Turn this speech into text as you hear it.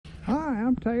Hi,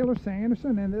 I'm Taylor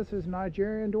Sanderson, and this is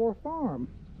Nigerian Dwarf Farm.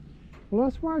 Well,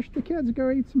 let's watch the kids go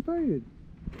eat some food.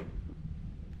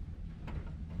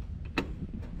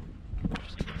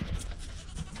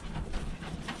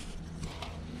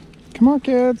 Come on,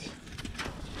 kids.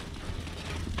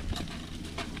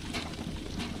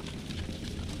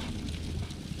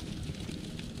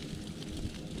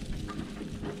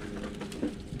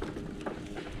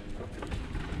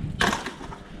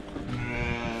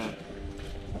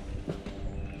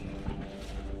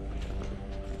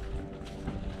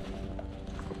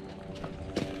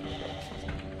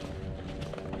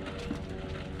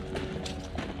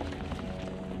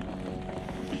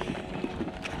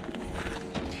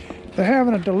 They're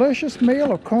having a delicious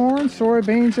meal of corn,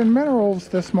 soybeans, and minerals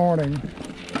this morning.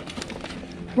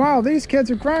 Wow, these kids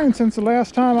have grown since the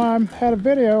last time I had a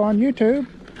video on YouTube.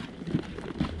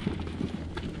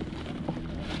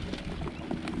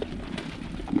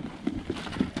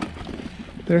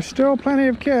 There's still plenty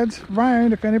of kids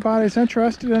around if anybody's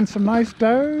interested in some nice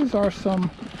does or some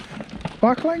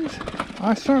bucklings.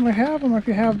 I certainly have them if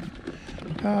you have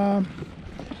a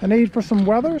need for some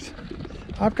wethers.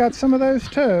 I've got some of those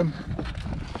too.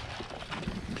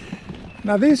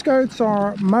 Now these goats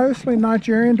are mostly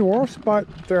Nigerian dwarfs, but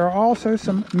there are also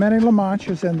some mini La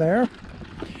Manchas in there.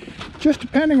 Just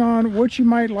depending on what you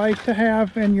might like to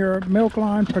have in your milk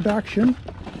line production,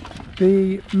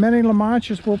 the mini La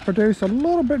Manchas will produce a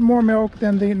little bit more milk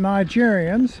than the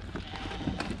Nigerians,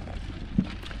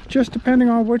 just depending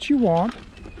on what you want.